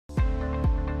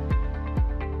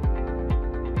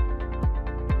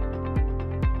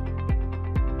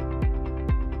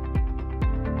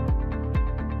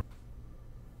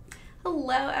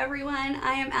Hello everyone,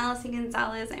 I am Allison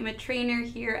Gonzalez. I'm a trainer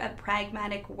here at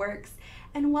Pragmatic Works,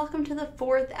 and welcome to the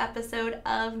 4th episode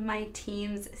of my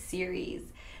Teams series.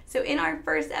 So in our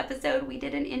first episode, we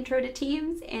did an intro to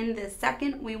Teams. In the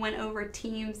second, we went over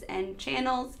Teams and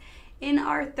channels. In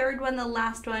our third one, the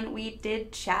last one, we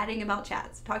did chatting about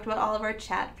chats, talked about all of our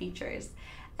chat features.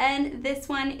 And this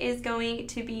one is going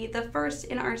to be the first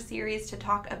in our series to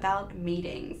talk about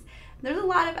meetings. There's a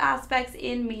lot of aspects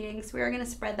in meetings. We are going to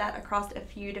spread that across a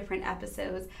few different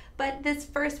episodes, but this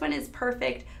first one is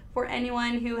perfect for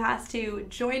anyone who has to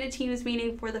join a Teams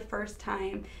meeting for the first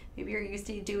time. Maybe you're used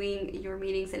to doing your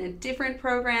meetings in a different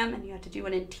program and you have to do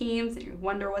one in Teams and you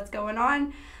wonder what's going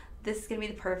on. This is going to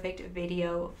be the perfect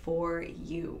video for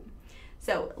you.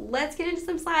 So let's get into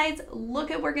some slides,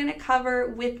 look at what we're going to cover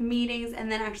with meetings,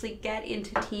 and then actually get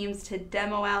into Teams to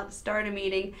demo out, start a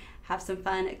meeting, have some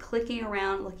fun clicking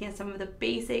around, looking at some of the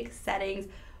basic settings,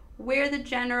 where the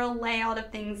general layout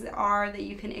of things are that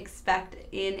you can expect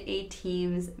in a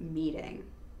Teams meeting.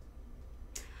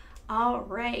 All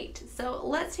right, so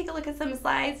let's take a look at some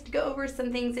slides to go over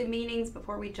some things in meetings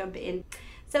before we jump in.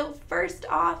 So first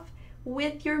off,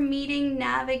 with your meeting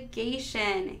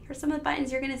navigation, here's some of the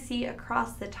buttons you're going to see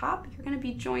across the top. You're going to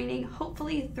be joining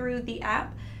hopefully through the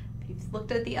app. If you've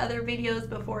looked at the other videos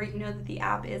before, you know that the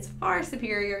app is far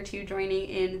superior to joining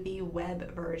in the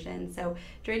web version. So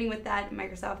joining with that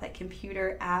that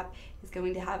computer app is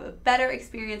going to have a better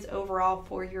experience overall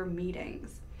for your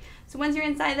meetings. So once you're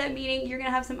inside that meeting, you're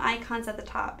going to have some icons at the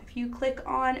top. If you click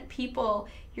on people,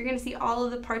 you're going to see all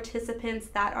of the participants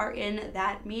that are in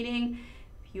that meeting.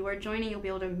 If you are joining, you'll be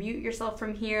able to mute yourself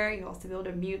from here. You'll also be able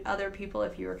to mute other people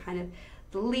if you are kind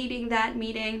of leading that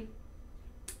meeting.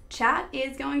 Chat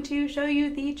is going to show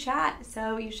you the chat,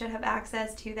 so you should have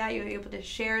access to that. You'll be able to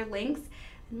share links.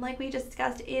 And like we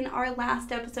discussed in our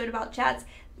last episode about chats,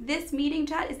 this meeting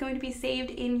chat is going to be saved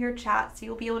in your chat, so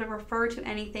you'll be able to refer to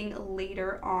anything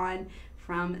later on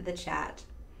from the chat.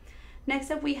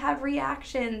 Next up, we have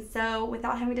reactions. So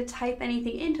without having to type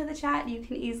anything into the chat, you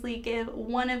can easily give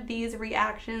one of these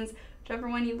reactions, whichever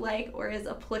one you like or is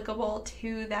applicable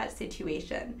to that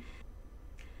situation.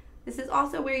 This is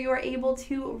also where you are able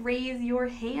to raise your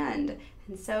hand.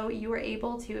 And so you are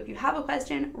able to, if you have a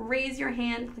question, raise your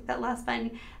hand, click that last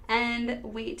button, and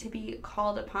wait to be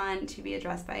called upon to be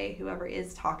addressed by whoever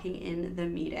is talking in the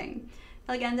meeting.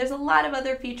 Again, there's a lot of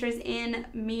other features in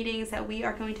meetings that we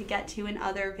are going to get to in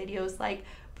other videos like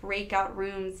breakout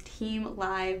rooms, team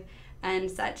live,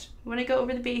 and such. I want to go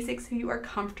over the basics so you are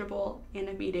comfortable in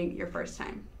a meeting your first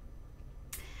time.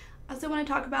 I also want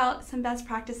to talk about some best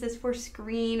practices for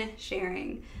screen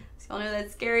sharing. So you all know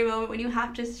that scary moment when you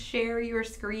have to share your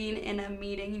screen in a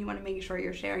meeting and you want to make sure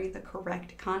you're sharing the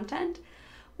correct content.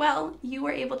 Well, you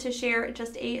are able to share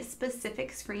just a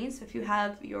specific screen. So if you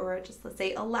have your, just let's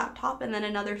say a laptop and then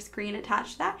another screen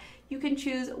attached to that, you can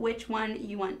choose which one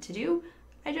you want to do.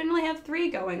 I generally have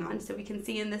 3 going on. So we can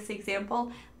see in this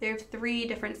example, there are 3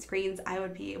 different screens I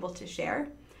would be able to share.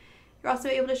 You're also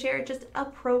able to share just a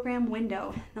program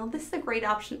window. Now this is a great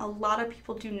option a lot of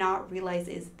people do not realize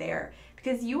is there,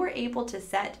 because you are able to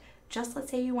set, just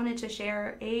let's say you wanted to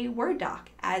share a Word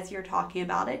doc as you're talking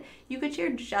about it, you could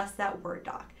share just that Word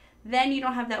doc. Then you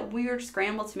don't have that weird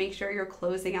scramble to make sure you're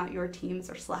closing out your Teams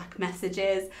or Slack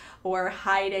messages or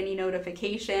hide any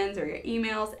notifications or your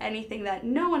emails, anything that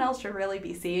no one else should really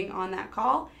be seeing on that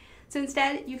call. So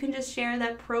instead, you can just share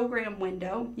that program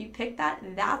window. You pick that,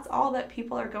 that's all that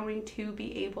people are going to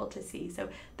be able to see. So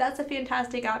that's a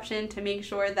fantastic option to make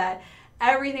sure that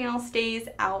everything else stays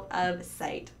out of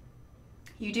sight.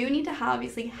 You do need to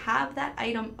obviously have that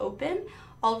item open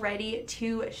already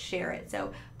to share it.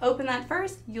 So open that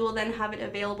first, you will then have it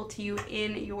available to you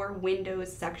in your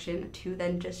Windows section to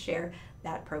then just share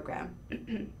that program.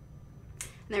 And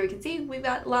there we can see we've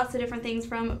got lots of different things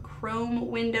from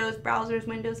Chrome windows, browsers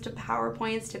windows, to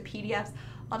PowerPoints, to PDFs,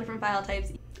 all different file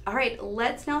types. All right,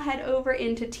 let's now head over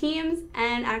into Teams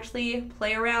and actually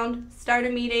play around, start a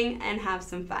meeting, and have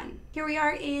some fun. Here we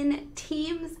are in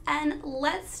Teams, and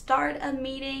let's start a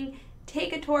meeting,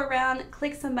 take a tour around,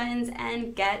 click some buttons,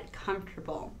 and get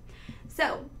comfortable.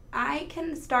 So I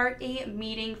can start a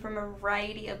meeting from a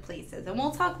variety of places, and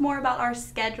we'll talk more about our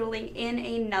scheduling in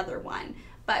another one,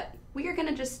 but we are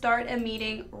gonna just start a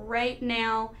meeting right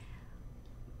now,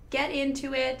 get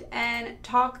into it, and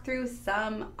talk through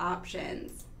some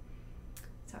options.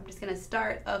 So I'm just gonna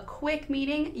start a quick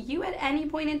meeting. You at any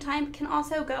point in time can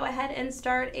also go ahead and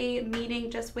start a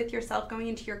meeting just with yourself, going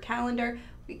into your calendar.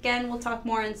 Again, we'll talk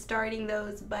more on starting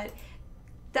those, but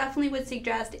definitely would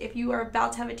suggest, if you are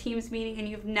about to have a Teams meeting and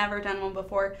you've never done one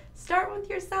before, start with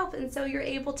yourself, and so you're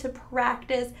able to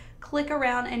practice, click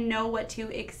around, and know what to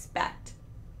expect.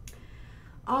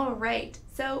 All right,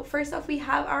 so first off, we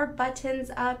have our buttons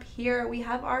up here. We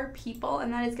have our people,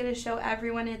 and that is going to show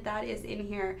everyone that is in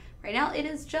here. Right now, it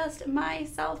is just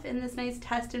myself in this nice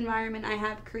test environment I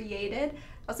have created.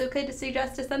 Also could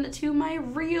suggest to send it to my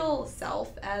real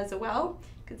self as well.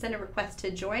 You can send a request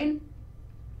to join.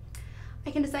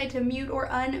 I can decide to mute or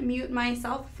unmute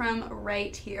myself from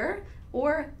right here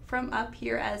or from up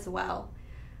here as well.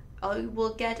 I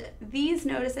will get these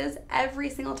notices every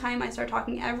single time I start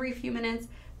talking, every few minutes,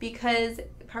 because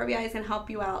Power BI is going to help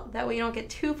you out. That way you don't get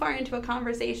too far into a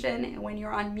conversation, and when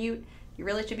you're on mute, you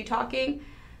really should be talking,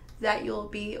 that you'll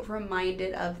be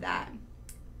reminded of that.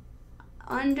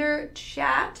 Under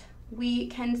chat, we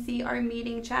can see our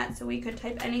meeting chat, so we could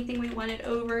type anything we wanted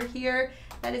over here.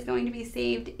 That is going to be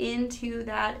saved into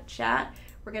that chat.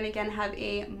 We're going to again have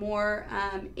a more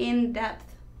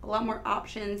in-depth, a lot more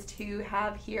options to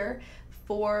have here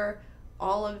for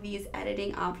all of these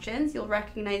editing options. You'll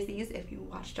recognize these if you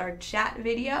watched our chat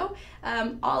video.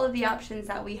 All of the options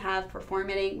that we have for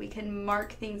formatting, we can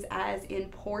mark things as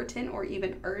important or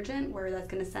even urgent, where that's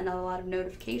going to send out a lot of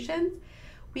notifications.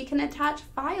 We can attach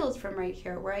files from right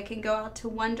here, where I can go out to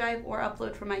OneDrive or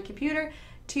upload from my computer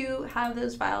to have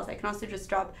those files. I can also just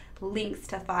drop links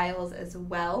to files as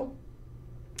well.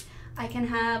 I can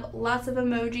have lots of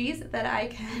emojis that I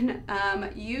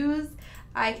can use.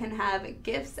 I can have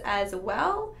GIFs as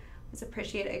well. Let's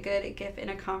appreciate a good GIF in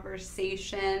a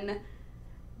conversation.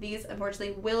 These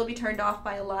unfortunately will be turned off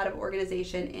by a lot of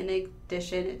organization, in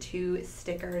addition to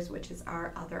stickers, which is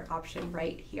our other option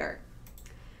right here.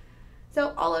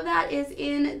 So all of that is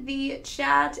in the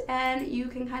chat, and you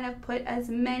can kind of put as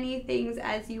many things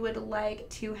as you would like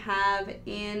to have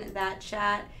in that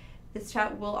chat. This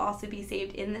chat will also be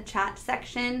saved in the chat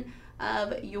section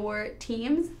of your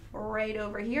Teams right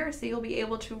over here, so you'll be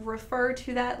able to refer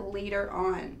to that later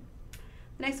on.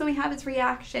 The next one we have is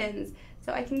reactions.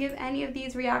 So I can give any of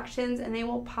these reactions and they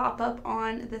will pop up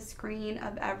on the screen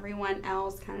of everyone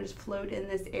else, kind of just float in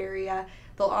this area.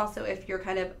 They'll also, if your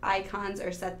kind of icons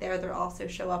are set there, they'll also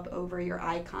show up over your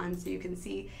icons, so you can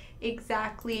see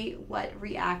exactly what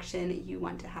reaction you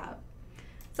want to have.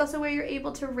 It's also where you're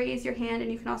able to raise your hand,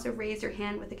 and you can also raise your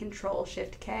hand with a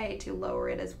Control-Shift-K to lower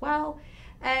it as well.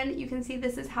 And you can see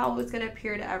this is how it's going to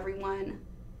appear to everyone.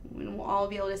 And we'll all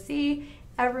be able to see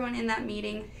everyone in that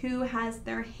meeting who has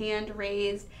their hand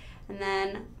raised, and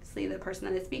then obviously the person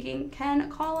that is speaking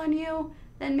can call on you.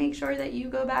 Then make sure that you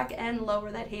go back and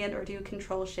lower that hand, or do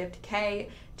Control-Shift-K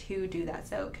to do that.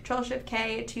 So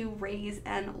Control-Shift-K to raise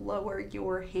and lower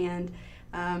your hand,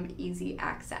 easy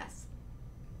access.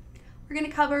 We're going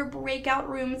to cover breakout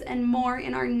rooms and more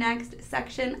in our next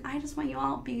section. I just want you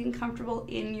all being comfortable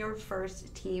in your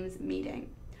first Teams meeting.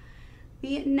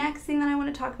 The next thing that I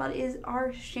want to talk about is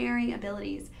our sharing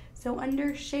abilities. So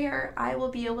under share, I will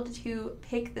be able to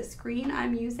pick the screen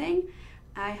I'm using.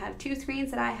 I have 2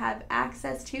 screens that I have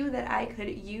access to that I could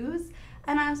use,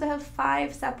 and I also have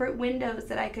 5 separate windows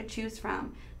that I could choose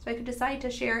from. So I could decide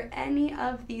to share any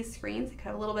of these screens. I could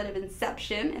have a little bit of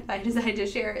inception if I decide to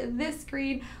share this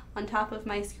screen on top of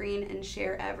my screen and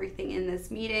share everything in this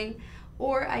meeting,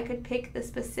 or I could pick the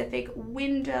specific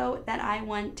window that I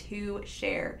want to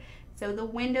share. So the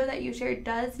window that you share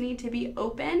does need to be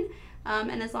open,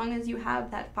 and as long as you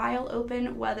have that file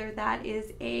open, whether that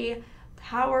is a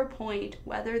PowerPoint,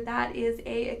 whether that is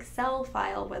a Excel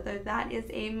file, whether that is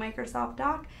a Microsoft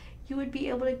Doc, you would be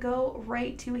able to go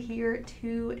right to here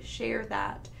to share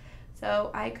that. So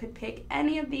I could pick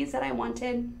any of these that I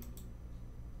wanted.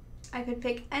 I could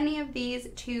pick any of these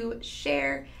to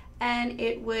share, and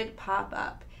it would pop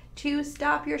up. To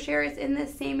stop your share is in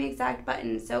this same exact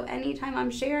button. So anytime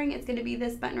I'm sharing, it's going to be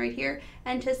this button right here,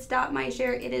 and to stop my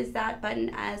share, it is that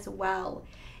button as well.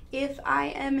 If I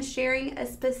am sharing a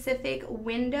specific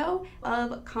window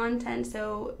of content,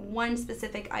 so one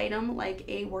specific item like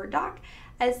a Word doc,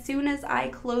 as soon as I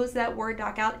close that Word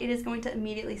doc out, it is going to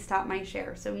immediately stop my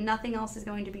share. So nothing else is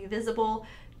going to be visible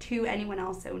to anyone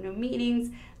else. So no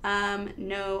meetings,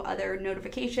 no other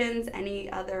notifications, any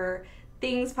other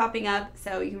things popping up.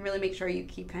 So you can really make sure you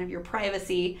keep kind of your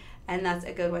privacy, and that's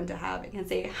a good one to have. I can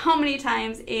say how many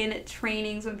times in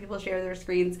trainings when people share their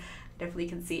screens, I definitely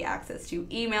can see access to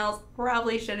emails,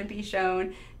 probably shouldn't be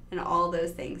shown, and all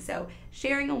those things. So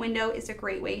sharing a window is a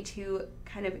great way to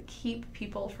kind of keep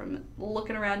people from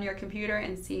looking around your computer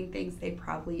and seeing things they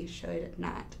probably should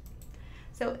not.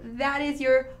 So that is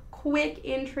your quick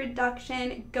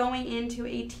introduction going into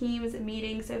a Teams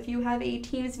meeting. So if you have a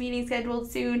Teams meeting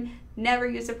scheduled soon, never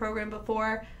used a program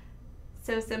before,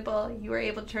 so simple. You are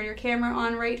able to turn your camera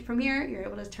on right from here. You're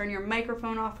able to turn your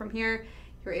microphone off from here.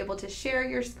 You're able to share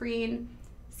your screen,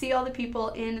 see all the people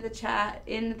in the chat,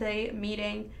 in the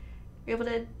meeting. You're able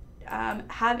to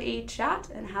have a chat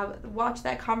and watch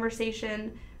that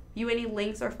conversation, view any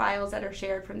links or files that are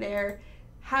shared from there,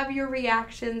 have your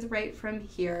reactions right from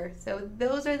here. So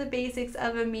those are the basics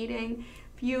of a meeting.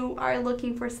 If you are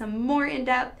looking for some more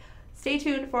in-depth, stay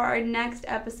tuned for our next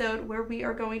episode where we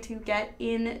are going to get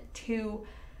into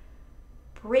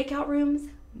breakout rooms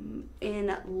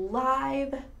in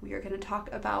live. We are going to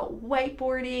talk about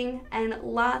whiteboarding and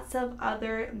lots of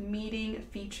other meeting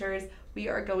features we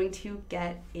are going to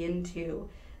get into.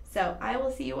 So I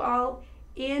will see you all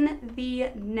in the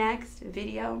next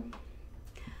video.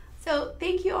 So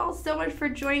thank you all so much for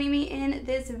joining me in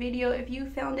this video. If you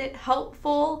found it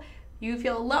helpful, you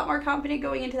feel a lot more confident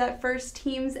going into that first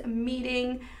Teams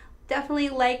meeting, definitely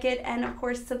like it, and of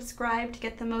course subscribe to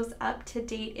get the most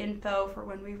up-to-date info for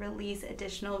when we release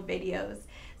additional videos.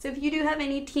 So if you do have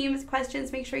any Teams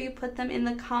questions, make sure you put them in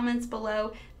the comments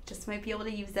below. Just might be able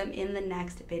to use them in the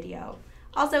next video.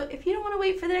 Also, if you don't want to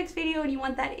wait for the next video and you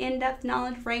want that in-depth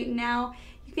knowledge right now,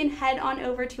 you can head on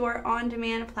over to our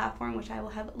on-demand platform, which I will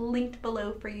have linked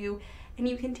below for you, and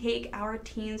you can take our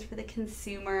Teams for the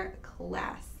Consumer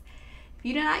class. If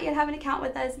you do not yet have an account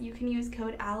with us, you can use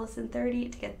code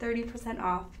Allison30 to get 30%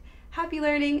 off. Happy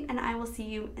learning, and I will see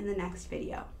you in the next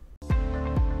video.